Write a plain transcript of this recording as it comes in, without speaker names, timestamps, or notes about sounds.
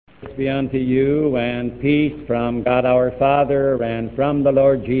Grace be unto you, and peace from God our Father and from the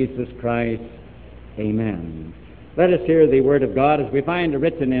Lord Jesus Christ. Amen. Let us hear the Word of God as we find it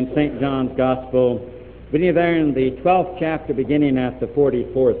written in St. John's Gospel, beginning there in the 12th chapter, beginning at the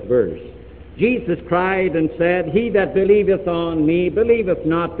 44th verse. Jesus cried and said, He that believeth on me, believeth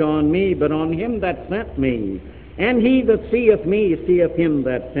not on me, but on him that sent me. And he that seeth me, seeth him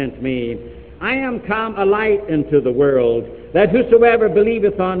that sent me. I am come a light into the world, that whosoever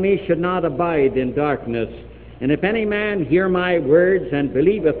believeth on me should not abide in darkness. And if any man hear my words and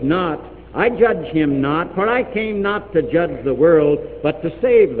believeth not, I judge him not, for I came not to judge the world, but to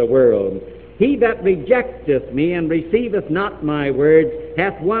save the world. He that rejecteth me and receiveth not my words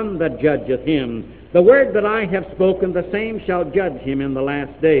hath one that judgeth him. The word that I have spoken, the same shall judge him in the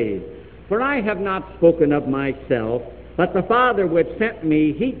last days. For I have not spoken of myself, but the Father which sent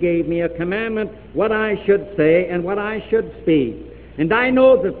me, he gave me a commandment what I should say and what I should speak. And I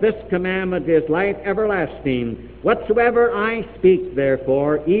know that this commandment is life everlasting. Whatsoever I speak,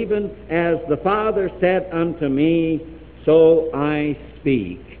 therefore, even as the Father said unto me, so I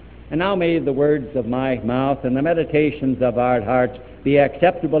speak. And now may the words of my mouth and the meditations of our hearts be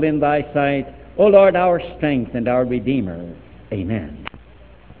acceptable in thy sight, O Lord, our strength and our Redeemer. Amen.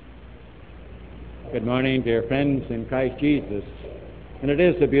 Good morning, dear friends in Christ Jesus. And it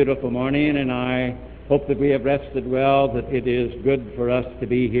is a beautiful morning, and I hope that we have rested well, that it is good for us to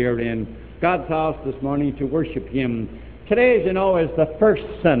be here in God's house this morning to worship Him. Today, as you know, is the first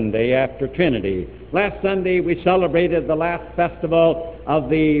Sunday after Trinity. Last Sunday we celebrated the last festival of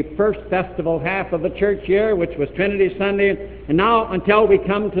the first festival half of the church year, which was Trinity Sunday. And now, until we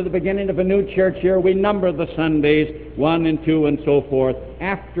come to the beginning of a new church year, we number the Sundays 1 and 2 and so forth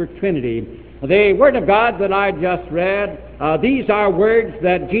after Trinity. The Word of God that I just read, these are words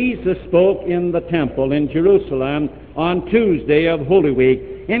that Jesus spoke in the temple in Jerusalem on Tuesday of Holy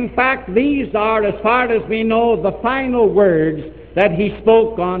Week. In fact, these are, as far as we know, the final words that he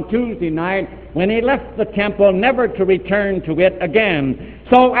spoke on Tuesday night when he left the temple, never to return to it again.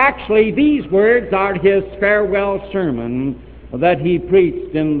 So actually, these words are his farewell sermon that he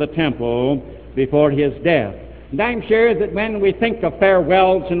preached in the temple before his death. And I'm sure that when we think of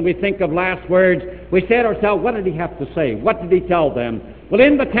farewells and we think of last words, we say to ourselves, what did he have to say? What did he tell them? Well,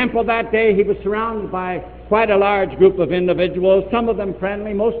 in the temple that day, he was surrounded by quite a large group of individuals, some of them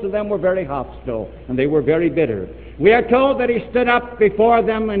friendly, most of them were very hostile, and they were very bitter. We are told that he stood up before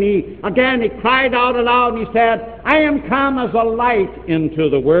them, and he cried out aloud, and he said, I am come as a light into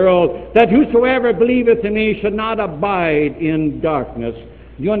the world, that whosoever believeth in me should not abide in darkness.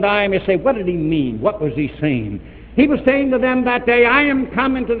 You and I may say, what did he mean? What was he saying? He was saying to them that day, I am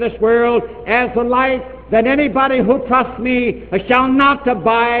come into this world as a light, that anybody who trusts me shall not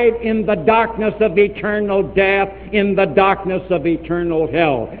abide in the darkness of eternal death, in the darkness of eternal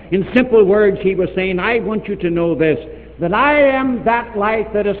hell. In simple words, he was saying, I want you to know this, that I am that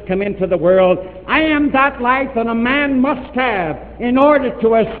light that has come into the world. I am that light that a man must have in order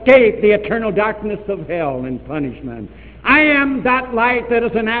to escape the eternal darkness of hell and punishment. I am that light that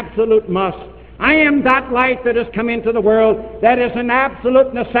is an absolute must. I am that light that has come into the world that is an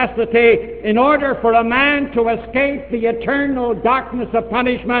absolute necessity in order for a man to escape the eternal darkness of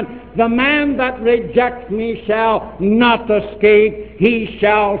punishment. The man that rejects me shall not escape. He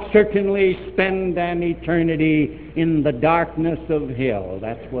shall certainly spend an eternity in the darkness of hell.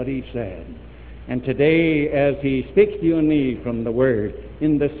 That's what he said. And today, as he speaks to you and me from the Word,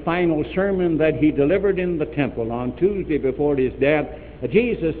 in this final sermon that he delivered in the temple on Tuesday before his death,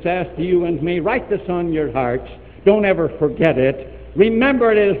 Jesus says to you and me, write this on your hearts. Don't ever forget it.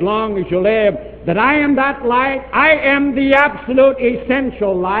 Remember it as long as you live, that I am that light. I am the absolute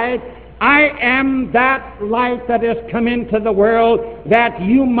essential light. I am that light that has come into the world that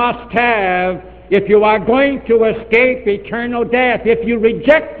you must have if you are going to escape eternal death. If you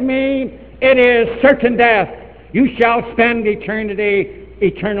reject me, it is certain death. You shall spend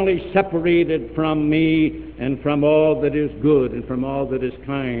eternally separated from me and from all that is good and from all that is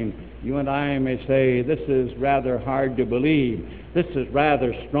kind. You and I may say, this is rather hard to believe. This is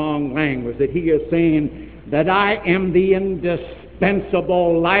rather strong language, that he is saying that I am the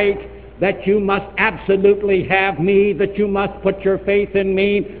indispensable light, that you must absolutely have me, that you must put your faith in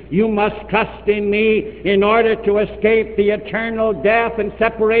me, you must trust in me in order to escape the eternal death and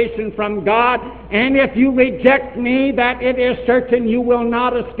separation from God. And if you reject me, that it is certain you will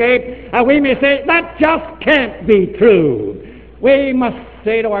not escape. We may say, that just can't be true. We must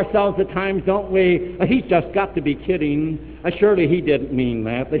say to ourselves at times, don't we, he's just got to be kidding. Surely he didn't mean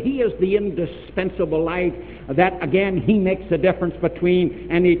that. That he is the indispensable light. That, again, he makes a difference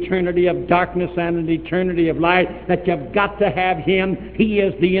between an eternity of darkness and an eternity of light. That you've got to have him. He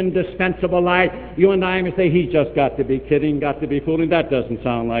is the indispensable light. You and I may say, he's just got to be kidding, got to be fooling. That doesn't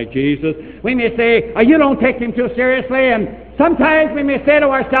sound like Jesus. We may say, you don't take him too seriously. And sometimes we may say to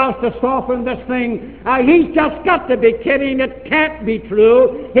ourselves to soften this thing, he's just got to be kidding. It can't be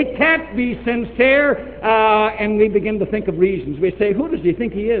true. It can't be sincere. And we begin to think of reasons. We say, who does he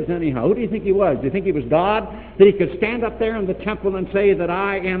think he is anyhow? Who do you think he was? Do you think he was God? That he could stand up there in the temple and say that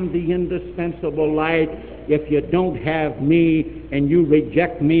I am the indispensable light? If you don't have me and you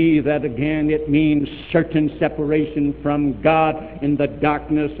reject me, that again it means certain separation from God in the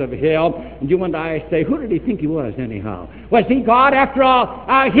darkness of hell. And you and I say, who did he think he was anyhow? Was he God after all?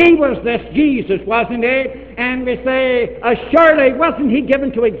 He was this Jesus, wasn't he? And we say, surely wasn't he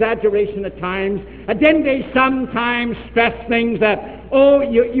given to exaggeration at times? Didn't he sometimes stress things that,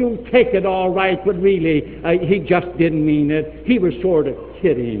 you take it all right, but really he just didn't mean it. He was sort of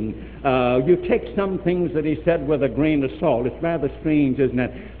kidding. You take some things that he said with a grain of salt. It's rather strange, isn't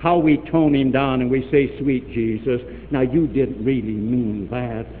it, how we tone him down and we say, sweet Jesus, now you didn't really mean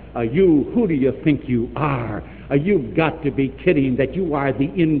that. Who do you think you are? You've got to be kidding that you are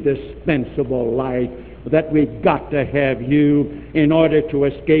the indispensable light, that we've got to have you in order to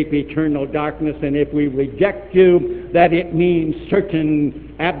escape eternal darkness. And if we reject you, that it means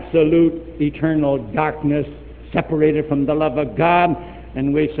certain absolute eternal darkness separated from the love of God.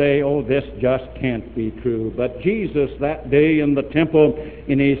 And we say, this just can't be true. But Jesus that day in the temple,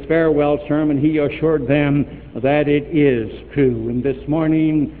 in his farewell sermon, he assured them that it is true. And this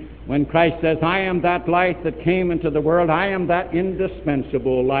morning, when Christ says, I am that light that came into the world, I am that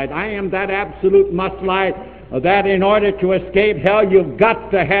indispensable light, I am that absolute must light, that in order to escape hell, you've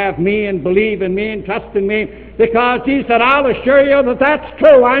got to have me and believe in me and trust in me, because he said, I'll assure you that that's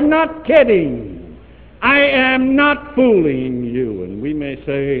true. I'm not kidding. I am not fooling you. And we may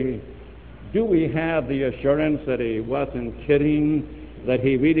say, do we have the assurance that he wasn't kidding, that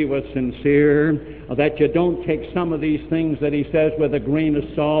he really was sincere, that you don't take some of these things that he says with a grain of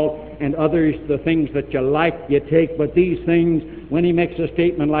salt, and others, the things that you like, you take, but these things, when he makes a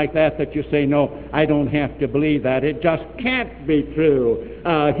statement like that you say, no, I don't have to believe that. It just can't be true.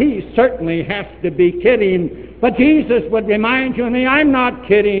 He certainly has to be kidding. But Jesus would remind you and me, I'm not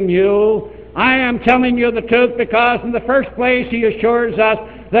kidding you. I am telling you the truth, because in the first place he assures us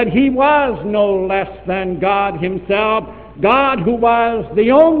that he was no less than God himself, God who was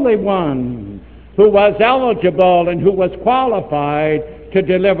the only one who was eligible and who was qualified to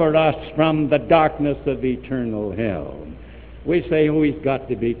deliver us from the darkness of eternal hell. We say, he's got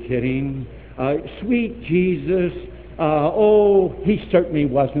to be kidding. Sweet Jesus, he certainly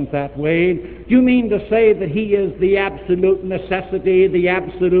wasn't that way. Do you mean to say that he is the absolute necessity, the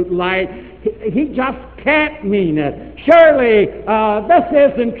absolute light? He just can't mean it. Surely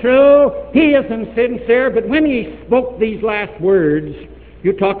this isn't true. He isn't sincere. But when he spoke these last words,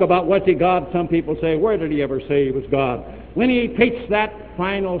 you talk about was he God? Some people say, where did he ever say he was God? When he preached that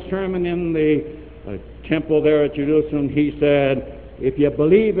final sermon in the temple there at Jerusalem, he said, if you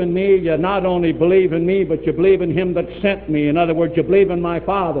believe in me, you not only believe in me, but you believe in him that sent me. In other words, you believe in my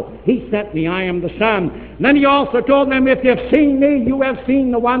Father. He sent me. I am the Son. And then he also told them, if you've seen me, you have seen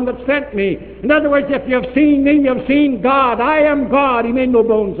the one that sent me. In other words, if you've seen me, you've seen God. I am God. He made no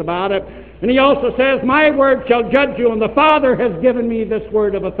bones about it. And he also says, my word shall judge you, and the Father has given me this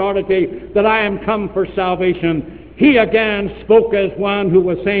word of authority, that I am come for salvation. He again spoke as one who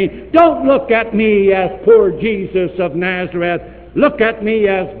was saying, don't look at me as poor Jesus of Nazareth. Look at me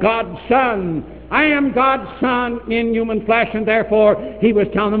as God's Son. I am God's Son in human flesh, and therefore he was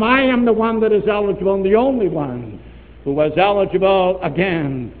telling them, I am the one that is eligible, and the only one who was eligible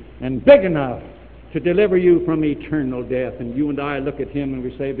again and big enough to deliver you from eternal death. And you and I look at him and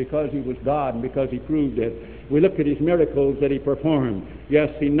we say, because he was God and because he proved it. We look at his miracles that he performed. Yes,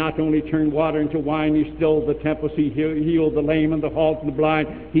 he not only turned water into wine, he stilled the tempests, he healed the lame and the halt and the blind,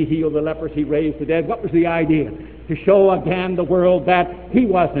 he healed the lepers, he raised the dead. What was the idea? To show again the world that he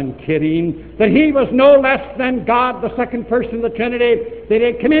wasn't kidding, that he was no less than God, the second person of the Trinity, that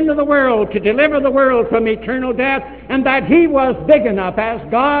had come into the world to deliver the world from eternal death, and that he was big enough as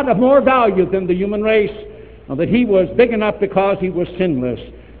God, of more value than the human race, and that he was big enough because he was sinless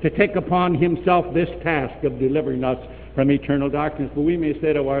to take upon himself this task of delivering us from eternal darkness. But we may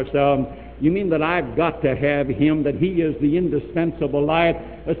say to ourselves, you mean that I've got to have him, that he is the indispensable light?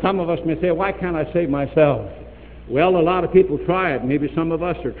 Some of us may say, why can't I save myself? Well, a lot of people try it. Maybe some of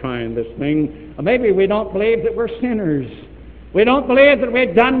us are trying this thing. Maybe we don't believe that we're sinners. We don't believe that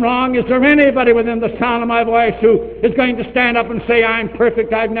we've done wrong. Is there anybody within the sound of my voice who is going to stand up and say, I'm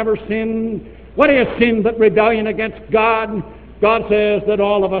perfect, I've never sinned? What is sin but rebellion against God? God says that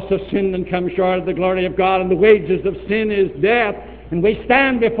all of us have sinned and come short of the glory of God, and the wages of sin is death. And we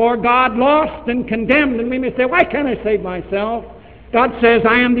stand before God lost and condemned, and we may say, why can't I save myself? God says,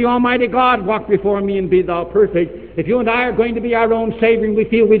 I am the Almighty God, walk before me and be thou perfect. If you and I are going to be our own Savior and we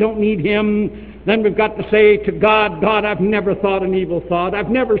feel we don't need Him, then we've got to say to God, God, I've never thought an evil thought. I've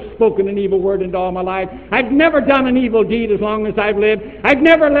never spoken an evil word into all my life. I've never done an evil deed as long as I've lived. I've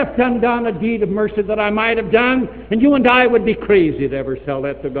never left undone a deed of mercy that I might have done. And you and I would be crazy to ever tell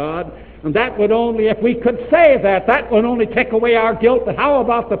that to God. And that would only, if we could say that would only take away our guilt. But how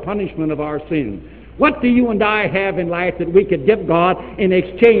about the punishment of our sin? What do you and I have in life that we could give God in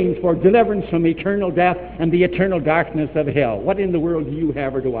exchange for deliverance from eternal death and the eternal darkness of hell? What in the world do you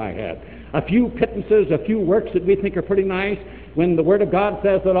have or do I have? A few pittances, a few works that we think are pretty nice, when the Word of God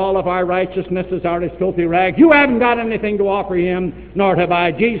says that all of our righteousnesses are as filthy rags. You haven't got anything to offer Him, nor have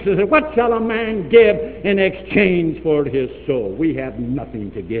I. Jesus said, what shall a man give in exchange for his soul? We have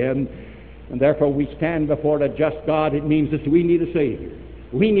nothing to give, and therefore we stand before a just God. It means that we need a Savior.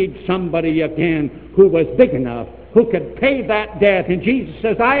 We need somebody again who was big enough, who could pay that debt. And Jesus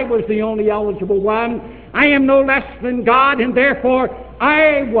says, I was the only eligible one. I am no less than God, and therefore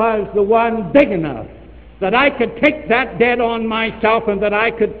I was the one big enough that I could take that debt on myself and that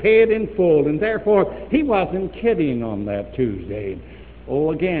I could pay it in full. And therefore, He wasn't kidding on that Tuesday.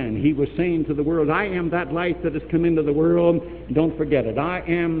 Oh, again, He was saying to the world, I am that light that has come into the world. Don't forget it. I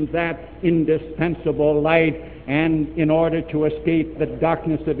am that indispensable light. And in order to escape the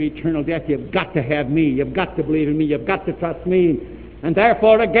darkness of eternal death, you've got to have me. You've got to believe in me. You've got to trust me. And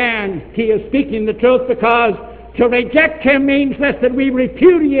therefore, again, He is speaking the truth, because to reject Him means this, that we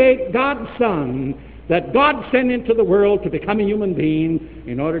repudiate God's Son, that God sent into the world to become a human being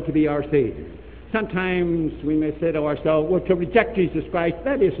in order to be our Savior. Sometimes we may say to ourselves, well, to reject Jesus Christ,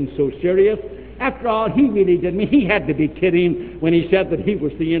 that isn't so serious. After all, He really didn't. He had to be kidding when He said that He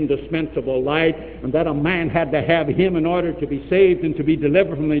was the indispensable light and that a man had to have Him in order to be saved and to be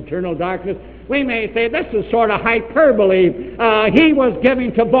delivered from the eternal darkness. We may say this is sort of hyperbole. He was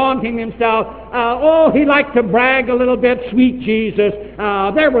giving to vaunting Himself. He liked to brag a little bit, sweet Jesus.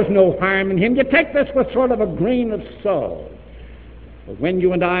 There was no harm in Him. You take this with sort of a grain of salt. But when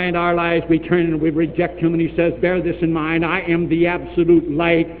you and I in our lives, we turn and we reject Him, and He says, bear this in mind, I am the absolute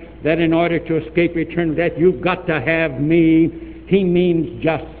light, that in order to escape eternal death, you've got to have me. He means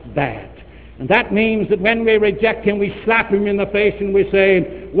just that. And that means that when we reject Him, we slap Him in the face and we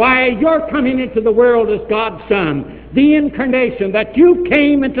say, why, you're coming into the world as God's Son, the incarnation, that you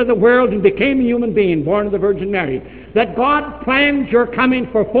came into the world and became a human being, born of the Virgin Mary, that God planned your coming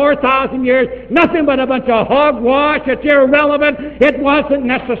for 4,000 years, nothing but a bunch of hogwash. It's irrelevant. It wasn't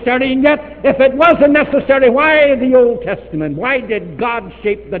necessary. And yet, if it wasn't necessary, why the Old Testament? Why did God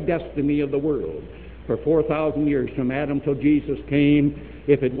shape the destiny of the world for 4,000 years, from Adam till Jesus came,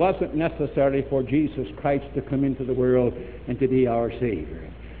 if it wasn't necessary for Jesus Christ to come into the world and to be our Savior?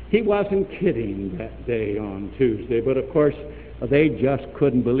 He wasn't kidding that day on Tuesday, but of course, they just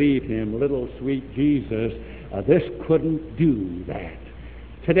couldn't believe Him. Little sweet Jesus, this couldn't do that.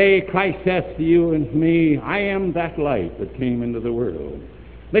 Today, Christ says to you and me, I am that light that came into the world.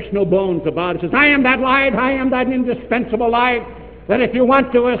 Makes no bones about it. Says, I am that light, I am that indispensable light, that if you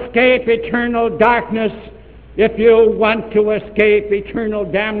want to escape eternal darkness, if you want to escape eternal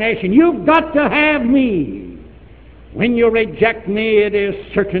damnation, you've got to have me. When you reject me, it is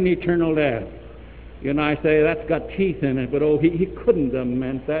certain eternal death. You and I say, that's got teeth in it, but he couldn't have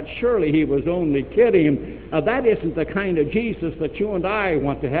meant that. Surely he was only kidding. That isn't the kind of Jesus that you and I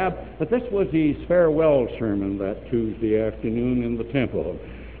want to have. But this was his farewell sermon that Tuesday afternoon in the temple.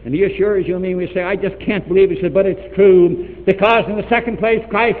 And he assures you and me, we say, I just can't believe it. He said, but it's true. Because in the second place,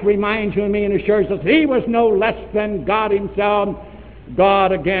 Christ reminds you and me and assures us he was no less than God Himself.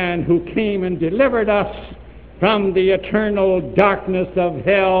 God again, who came and delivered us from the eternal darkness of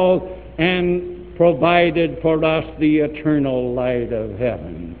hell and provided for us the eternal light of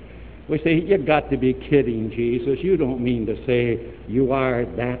heaven. We say, you've got to be kidding, Jesus. You don't mean to say you are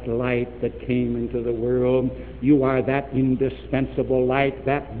that light that came into the world. You are that indispensable light,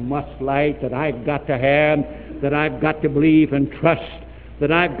 that must light that I've got to have, that I've got to believe and trust,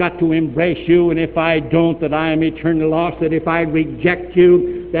 that I've got to embrace you, and if I don't, that I am eternally lost, that if I reject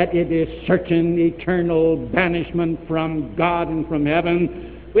you, that it is certain eternal banishment from God and from heaven.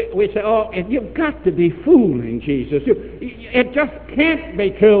 We say, you've got to be fooling Jesus. It just can't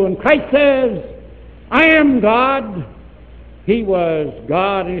be true. And Christ says, I am God. He was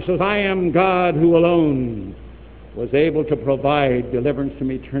God, and He says, I am God who alone was able to provide deliverance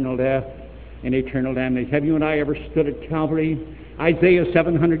from eternal death and eternal damnation. Have you and I ever stood at Calvary? Isaiah,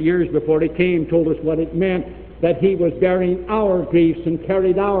 700 years before he came, told us what it meant, that he was bearing our griefs and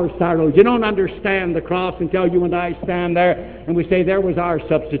carried our sorrows. You don't understand the cross until you and I stand there and we say, there was our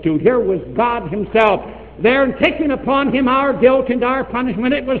substitute. Here was God himself there, and taking upon him our guilt and our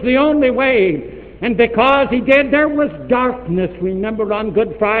punishment. It was the only way. And because he did, there was darkness. Remember on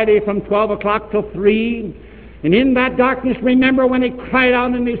Good Friday from 12 o'clock till 3. And in that darkness, remember when he cried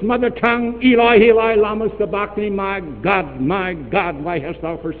out in his mother tongue, Eli, Eli, lama sabachthani, my God, why hast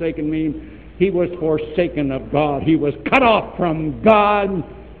thou forsaken me? He was forsaken of God. He was cut off from God.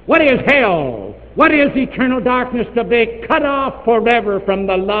 What is hell? What is eternal darkness? To be cut off forever from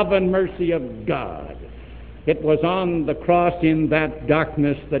the love and mercy of God. It was on the cross in that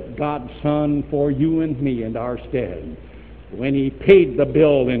darkness that God Son for you and me in our stead, when he paid the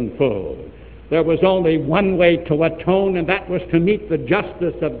bill in full. There was only one way to atone, and that was to meet the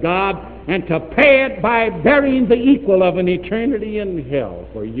justice of God and to pay it by bearing the equal of an eternity in hell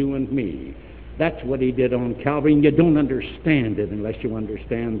for you and me. That's what he did on Calvary, and you don't understand it unless you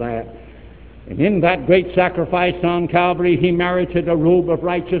understand that. And in that great sacrifice on Calvary, he merited a robe of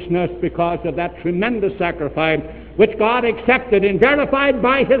righteousness because of that tremendous sacrifice, which God accepted and verified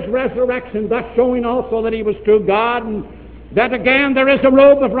by his resurrection, thus showing also that he was true God, and that again there is a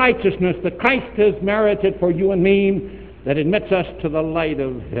robe of righteousness that Christ has merited for you and me, that admits us to the light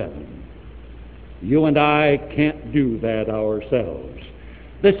of heaven. You and I can't do that ourselves.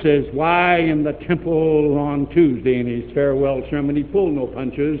 This is why in the temple on Tuesday in his farewell sermon he pulled no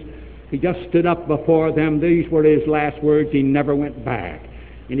punches. He just stood up before them. These were his last words. He never went back.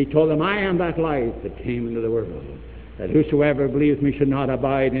 And he told them, I am that light that came into the world, that whosoever believes me should not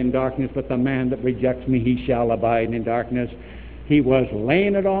abide in darkness, but the man that rejects me, he shall abide in darkness. He was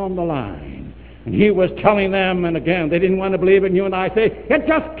laying it on the line. And he was telling them, and again, they didn't want to believe it, and you and I say, it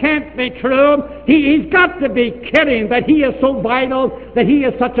just can't be true. He's got to be kidding that he is so vital, that he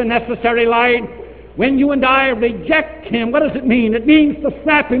is such a necessary light. When you and I reject him, what does it mean? It means to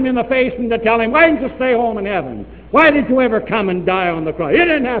slap him in the face and to tell him, why didn't you stay home in heaven? Why did you ever come and die on the cross? You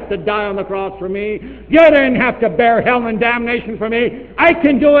didn't have to die on the cross for me. You didn't have to bear hell and damnation for me. I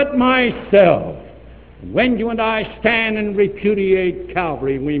can do it myself. And when you and I stand and repudiate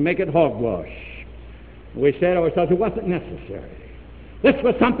Calvary, we make it hogwash. We say to ourselves, it wasn't necessary. This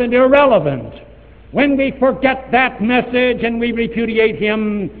was something irrelevant. When we forget that message and we repudiate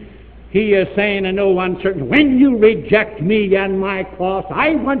him, he is saying in no uncertain, when you reject me and my cross,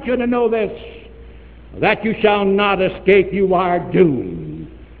 I want you to know this, that you shall not escape, you are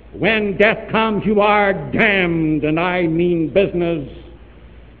doomed. When death comes, you are damned, and I mean business,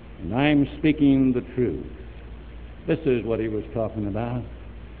 and I'm speaking the truth. This is what he was talking about.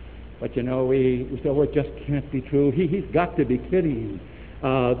 But you know, we say, oh, it just can't be true. He's got to be kidding.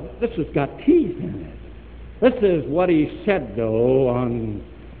 This has got teeth in it. This is what he said, though, on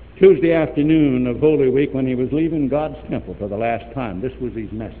Tuesday afternoon of Holy Week when he was leaving God's temple for the last time. This was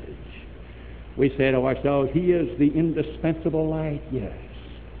his message. We say to ourselves, he is the indispensable light. Yes.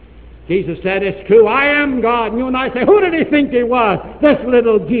 Jesus said, it's true, I am God. And you and I say, who did he think he was? This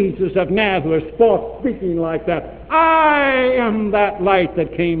little Jesus of Nazareth, spoke speaking like that. I am that light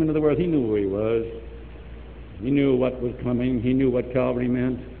that came into the world. He knew who he was. He knew what was coming. He knew what Calvary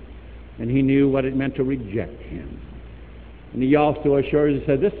meant. And he knew what it meant to reject him. And he also assures us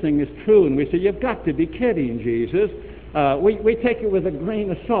that this thing is true. And we say, you've got to be kidding, Jesus. We take it with a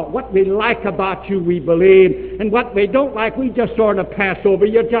grain of salt. What we like about you, we believe. And what we don't like, we just sort of pass over.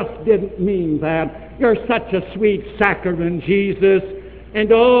 You just didn't mean that. You're such a sweet saccharine, Jesus. And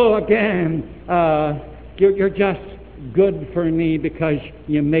oh, again, you're just good for me because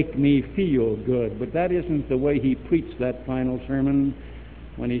you make me feel good. But that isn't the way he preached that final sermon.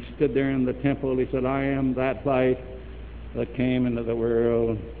 When he stood there in the temple, he said, I am that light that came into the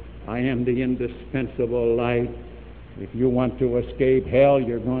world. I am the indispensable light. If you want to escape hell,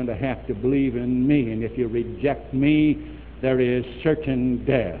 you're going to have to believe in me. And if you reject me, there is certain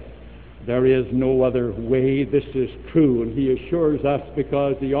death. There is no other way. This is true. And he assures us,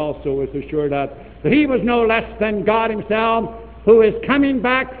 because he also has assured us that he was no less than God himself, who is coming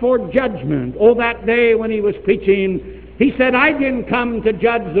back for judgment. Oh, that day when he was preaching, he said, I didn't come to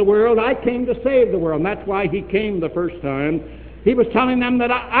judge the world. I came to save the world. And that's why he came the first time. He was telling them that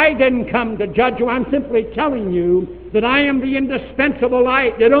I didn't come to judge you. I'm simply telling you that I am the indispensable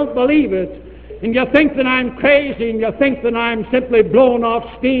light. You don't believe it. And you think that I'm crazy, and you think that I'm simply blowing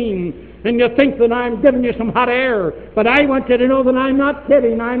off steam, and you think that I'm giving you some hot air. But I want you to know that I'm not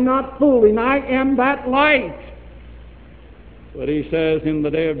kidding. I'm not fooling. I am that light. But he says in the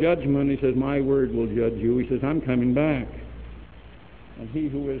day of judgment, he says, my word will judge you. He says, I'm coming back. And he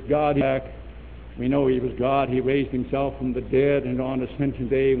who is God back, we know he was God. He raised himself from the dead, and on Ascension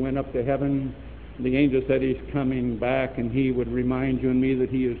Day went up to heaven. The angel said he's coming back, and he would remind you and me that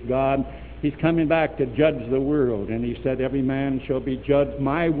he is God. He's coming back to judge the world. And he said, every man shall be judged.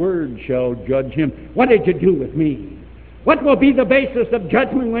 My word shall judge him. What did you do with me? What will be the basis of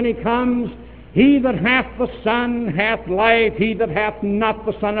judgment when he comes? He that hath the Son hath life. He that hath not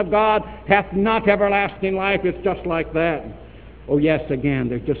the Son of God hath not everlasting life. It's just like that. Oh yes, again,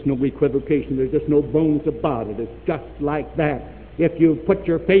 there's just no equivocation. There's just no bones about it. It's just like that. If you put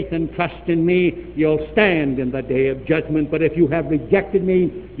your faith and trust in me, you'll stand in the day of judgment. But if you have rejected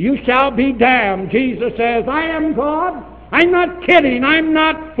me, you shall be damned. Jesus says, I am God. I'm not kidding. I'm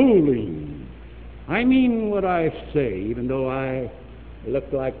not fooling. I mean what I say, even though I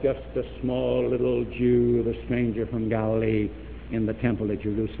look like just a small little Jew, the stranger from Galilee in the temple at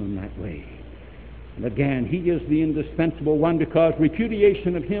Jerusalem that way. And again, he is the indispensable one, because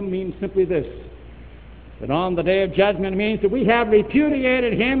repudiation of him means simply this, that on the day of judgment means that we have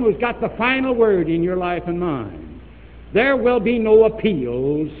repudiated him who's got the final word in your life and mine. There will be no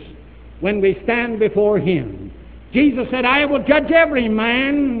appeals when we stand before him. Jesus said, I will judge every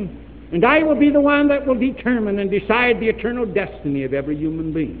man, and I will be the one that will determine and decide the eternal destiny of every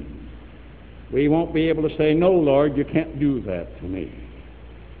human being. We won't be able to say, no, Lord, you can't do that to me.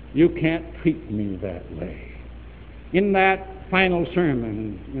 You can't treat me that way. In that final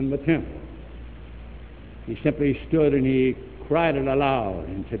sermon in the temple, he simply stood and he cried it aloud.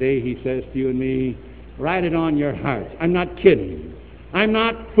 And today he says to you and me, write it on your hearts. I'm not kidding. I'm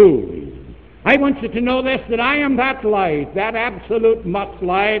not fooling. I want you to know this, that I am that light, that absolute must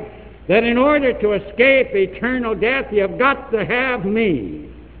light, that in order to escape eternal death, you've got to have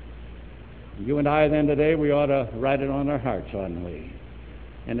me. You and I then today, we ought to write it on our hearts, oughtn't we?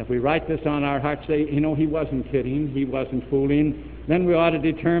 And if we write this on our hearts, say, he wasn't kidding, he wasn't fooling, then we ought to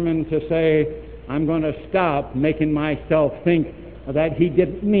determine to say, I'm going to stop making myself think that he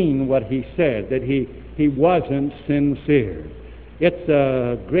didn't mean what he said, that he wasn't sincere. It's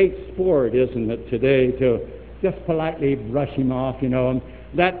a great sport, isn't it, today, to just politely brush him off,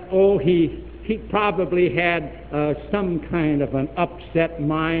 that, he probably had some kind of an upset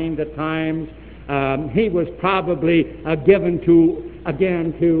mind at times. He was probably given to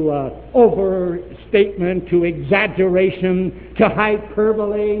overstatement, to exaggeration, to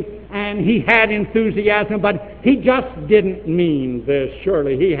hyperbole, and he had enthusiasm, but he just didn't mean this.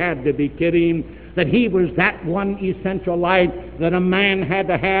 Surely he had to be kidding, that he was that one essential light that a man had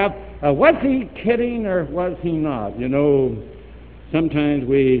to have. Was he kidding or was he not? Sometimes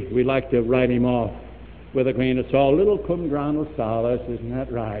we like to write him off with a grain of salt. Little cum grano salis, isn't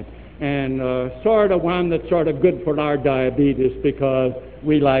that right? And sort of one that's sort of good for our diabetes, because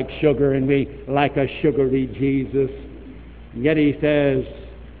we like sugar and we like a sugary Jesus. And yet he says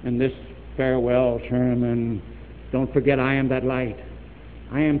in this farewell sermon, don't forget I am that light.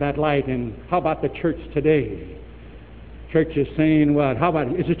 I am that light. And how about the church today? Church is saying what? How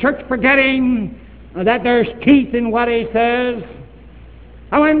about, is the church forgetting that there's teeth in what he says?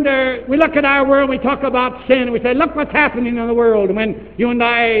 I wonder, we look at our world, we talk about sin, and we say, look what's happening in the world. And when you and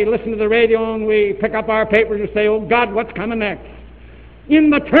I listen to the radio and we pick up our papers and say, oh God, what's coming next? In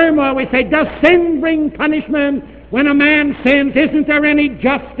the turmoil, we say, does sin bring punishment? When a man sins, isn't there any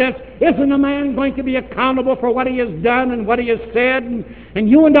justice? Isn't a man going to be accountable for what he has done and what he has said? And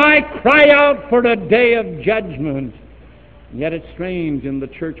you and I cry out for the day of judgment. And yet it's strange, in the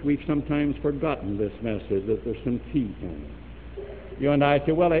church we've sometimes forgotten this message, that there's some teeth in it. You and I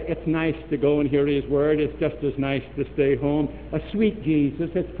say, well, it's nice to go and hear his word. It's just as nice to stay home. A sweet Jesus,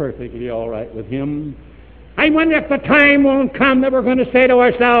 it's perfectly all right with him. I wonder if the time won't come that we're going to say to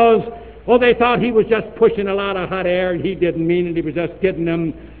ourselves, oh, they thought he was just pushing a lot of hot air and he didn't mean it, he was just kidding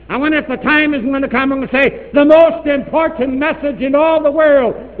them. I wonder if the time is going to come and say, the most important message in all the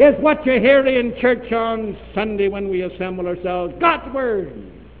world is what you hear in church on Sunday when we assemble ourselves, God's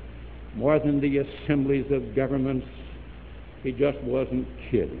Word. More than the assemblies of governments. He just wasn't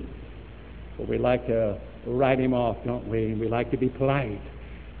kidding. But we like to write him off, don't we? And we like to be polite.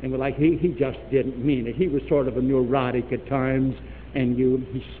 And we're like, he just didn't mean it. He was sort of a neurotic at times. And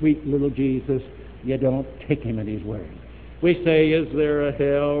he's sweet little Jesus. You don't take him at his word. We say, is there a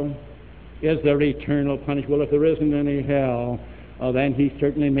hell? Is there eternal punishment? Well, if there isn't any hell, then he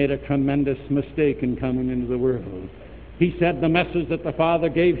certainly made a tremendous mistake in coming into the world. He said the message that the Father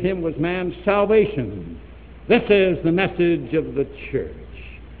gave him was man's salvation. This is the message of the church.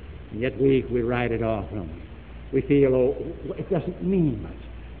 And yet we write it off, don't we? We feel, oh, it doesn't mean much.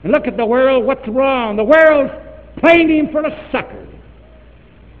 And look at the world, what's wrong? The world's playing him for a sucker.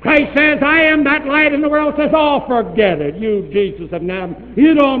 Christ says, I am that light in the world. Says, oh, forget it. You, Jesus of Nazareth,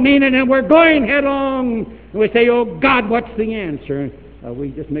 you don't mean it, and we're going headlong. And we say, oh, God, what's the answer? Are we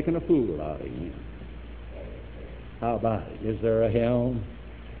just making a fool out of him? How about it? Is there a hell?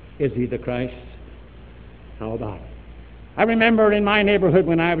 Is he the Christ? How about it? I remember in my neighborhood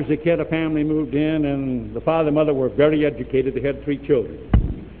when I was a kid, a family moved in, and the father and mother were very educated. They had 3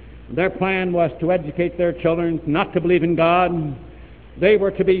 children. Their plan was to educate their children not to believe in God. They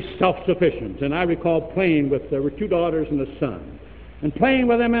were to be self-sufficient. And I recall playing with, there were 2 daughters and a son, and playing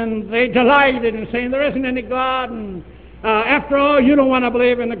with them, and they delighted in saying, there isn't any God, and after all, you don't want to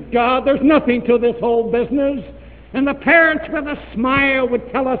believe in a God. There's nothing to this whole business. And the parents with a smile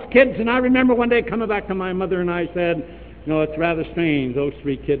would tell us kids, and I remember one day coming back to my mother, and I said, it's rather strange. Those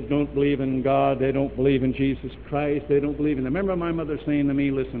 3 kids don't believe in God. They don't believe in Jesus Christ. They don't believe in them. I remember my mother saying to me,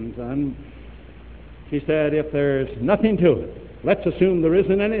 listen, son, she said, if there's nothing to it, let's assume there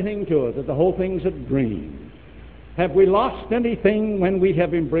isn't anything to it, that the whole thing's a dream. Have we lost anything when we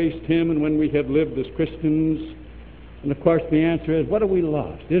have embraced him and when we have lived as Christians? And of course the answer is, what have we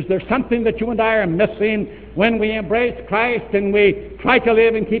lost? Is there something that you and I are missing when we embrace Christ and we try to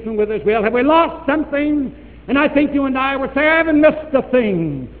live in keeping with his will? Have we lost something? And I think you and I would say, I haven't missed a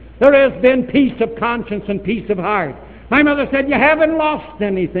thing. There has been peace of conscience and peace of heart. My mother said, you haven't lost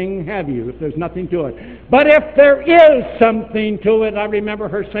anything, have you, if there's nothing to it? But if there is something to it, I remember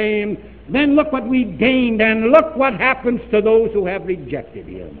her saying, then look what we've gained, and look what happens to those who have rejected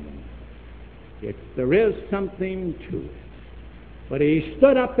him. If there is something to it. But he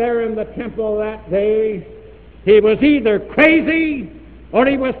stood up there in the temple that day. He was either crazy or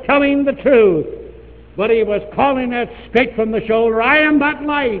he was telling the truth. But he was calling it straight from the shoulder, I am that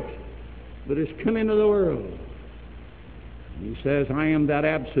light that has come into the world. He says, I am that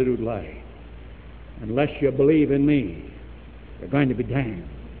absolute light. Unless you believe in me, you're going to be damned.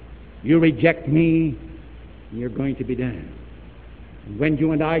 You reject me, you're going to be damned. And when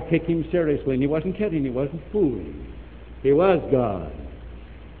you and I take him seriously, and he wasn't kidding, he wasn't fooling, he was God,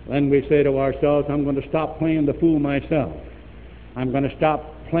 then we say to ourselves, I'm going to stop playing the fool myself. I'm going to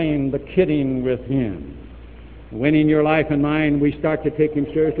stop playing the kidding with him. When in your life and mine we start to take him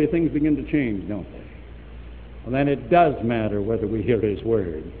seriously, things begin to change, don't they? Well, then it does matter whether we hear his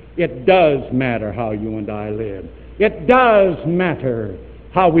word. It does matter how you and I live. It does matter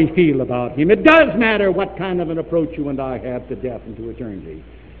how we feel about him. It does matter what kind of an approach you and I have to death and to eternity.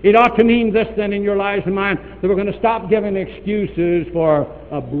 It ought to mean this then in your lives and mine, that we're going to stop giving excuses for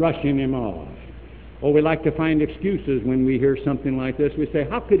brushing him off. Oh, we like to find excuses when we hear something like this. We say,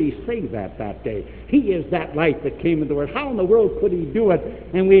 how could he say that day? He is that light that came into the world. How in the world could he do it?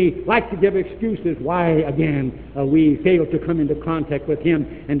 And we like to give excuses why, again, we fail to come into contact with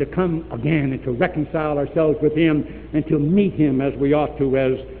him and to come again and to reconcile ourselves with him and to meet him as we ought to,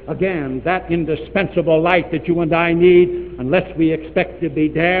 as, again, that indispensable light that you and I need, unless we expect to be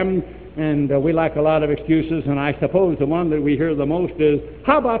damned. And we like a lot of excuses, and I suppose the one that we hear the most is,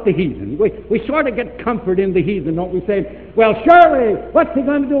 how about the heathen? We sort of get comfort in the heathen, don't we? Say, well, surely, what's he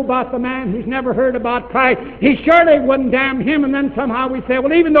going to do about the man who's never heard about Christ? He surely wouldn't damn him, and then somehow we say,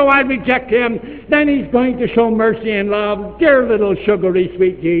 well, even though I reject him, then he's going to show mercy and love. Dear little sugary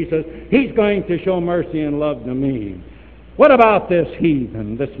sweet Jesus, he's going to show mercy and love to me. What about this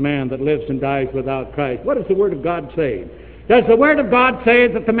heathen, this man that lives and dies without Christ? What does the Word of God say? Does the Word of God say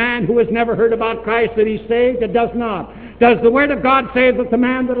that the man who has never heard about Christ that he's saved? It does not. Does the Word of God say that the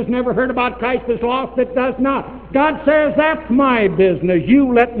man that has never heard about Christ is lost? It does not. God says, that's my business.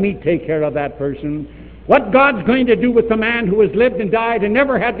 You let me take care of that person. What God's going to do with the man who has lived and died and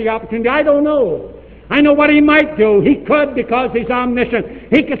never had the opportunity, I don't know. I know what he might do. He could, because he's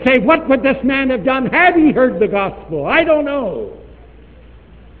omniscient. He could say, what would this man have done had he heard the gospel? I don't know.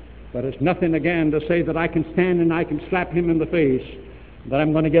 But it's nothing, again, to say that I can stand and I can slap him in the face, that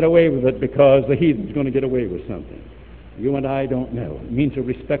I'm going to get away with it because the heathen's going to get away with something. You and I don't know. It means a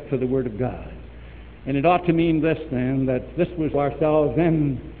respect for the Word of God. And it ought to mean this, then, that this was ourselves,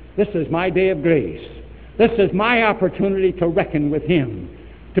 then this is my day of grace. This is my opportunity to reckon with him,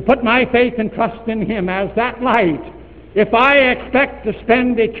 to put my faith and trust in him as that light. If I expect to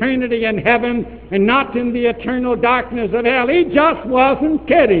spend eternity in heaven and not in the eternal darkness of hell, he just wasn't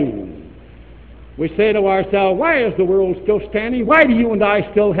kidding. We say to ourselves, why is the world still standing? Why do you and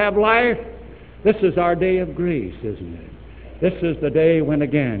I still have life? This is our day of grace, isn't it? This is the day when,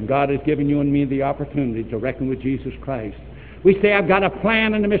 again, God has given you and me the opportunity to reckon with Jesus Christ. We say, I've got a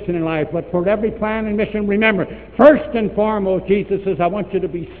plan and a mission in life, but for every plan and mission, remember, first and foremost, Jesus says, I want you to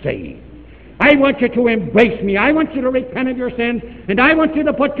be saved. I want you to embrace me. I want you to repent of your sins, and I want you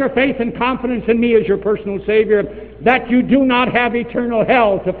to put your faith and confidence in me as your personal Savior, that you do not have eternal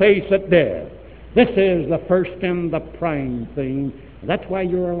hell to face at death. This is the first and the prime thing. That's why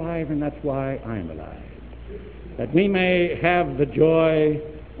you're alive, and that's why I'm alive. That we may have the joy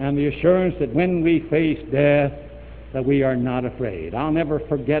and the assurance that when we face death, that we are not afraid. I'll never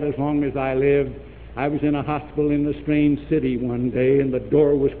forget, as long as I live, I was in a hospital in a strange city one day, and the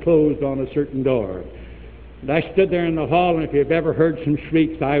door was closed on a certain door. And I stood there in the hall, and if you've ever heard some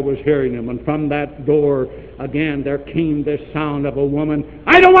shrieks, I was hearing them. And from that door, again, there came this sound of a woman,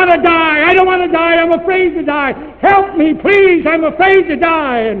 "I don't want to die! I don't want to die! I'm afraid to die! Help me, please! I'm afraid to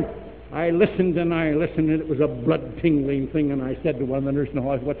die!" And I listened, and it was a blood-tingling thing, and I said to one of the nurses in the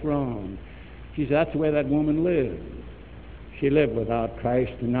hall, "What's wrong?" She said, "That's the way that woman lived. She lived without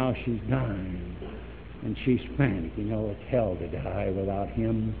Christ, and now she's dying. And she's frantic. You know, it's hell to die without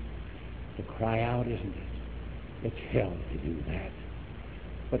Him. To cry out, isn't it? It's hell to do that.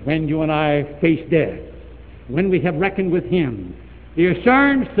 But when you and I face death, when we have reckoned with Him, the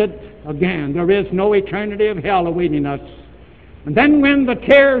assurance that, again, there is no eternity of hell awaiting us, and then when the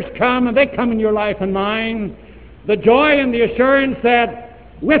tears come, and they come in your life and mine, the joy and the assurance that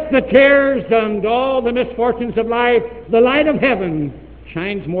with the tears and all the misfortunes of life, the light of heaven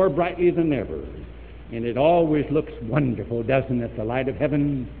shines more brightly than ever. And it always looks wonderful, doesn't it? The light of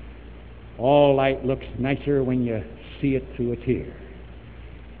heaven. All light looks nicer when you see it through a tear.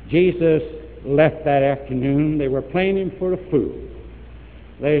 Jesus left that afternoon. They were playing Him for a fool.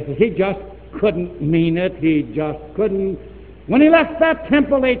 He just couldn't mean it. He just couldn't. When He left that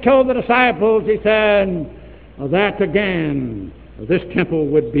temple, they told the disciples, He said, that again, this temple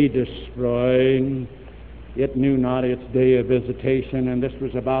would be destroyed. It knew not its day of visitation, and this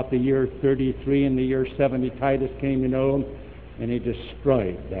was about the year 33. In the year 70, Titus came, and he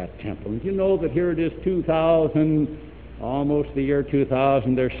destroyed that temple. And you know that here it is 2000, almost the year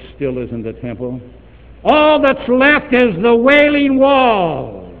 2000, there still isn't a temple. All that's left is the Wailing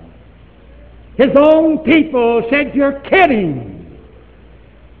Wall. His own people said, "You're kidding."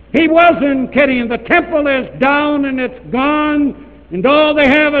 He wasn't kidding. The temple is down and it's gone. And all they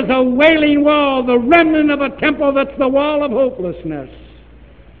have is a wailing wall, the remnant of a temple that's the wall of hopelessness.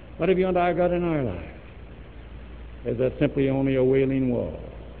 What have you and I got in our life? Is that simply only a wailing wall?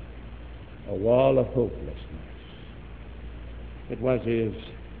 A wall of hopelessness. It was his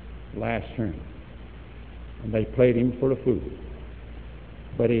last sermon. And they played him for a fool.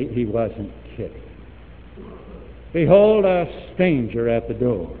 But he wasn't kidding. Behold, a stranger at the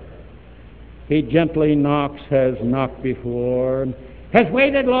door. He gently knocks, has knocked before, has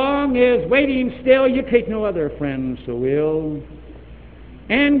waited long, is waiting still. You take no other friend so ill.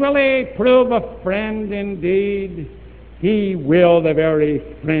 And will He prove a friend indeed? He will, the very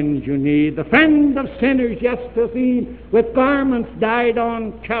friend you need. The friend of sinners, yes, to thee, with garments dyed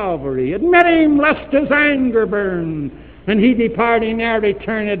on Calvary. Admit Him, lest His anger burn, and He departing ere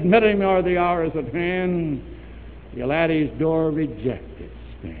return. Admit Him, or the hour is at hand. You'll at His door reject it.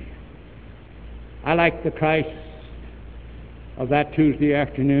 I like the Christ of that Tuesday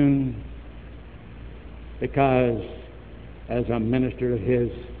afternoon because as a minister of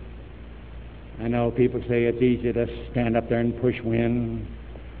His, I know people say it's easy to stand up there and push wind.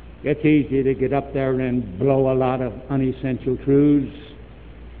 It's easy to get up there and blow a lot of unessential truths.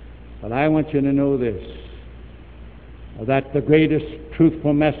 But I want you to know this, that the greatest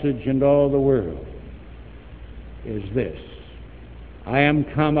truthful message in all the world is this: I am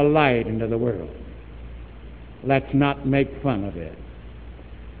come a light into the world. Let's not make fun of it.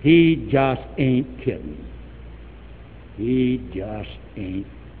 He just ain't kidding. He just ain't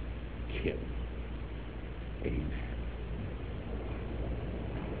kidding. Amen.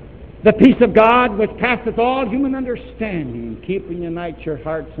 The peace of God, which passeth all human understanding, keep and unite your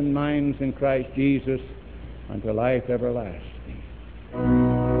hearts and minds in Christ Jesus unto life everlasting.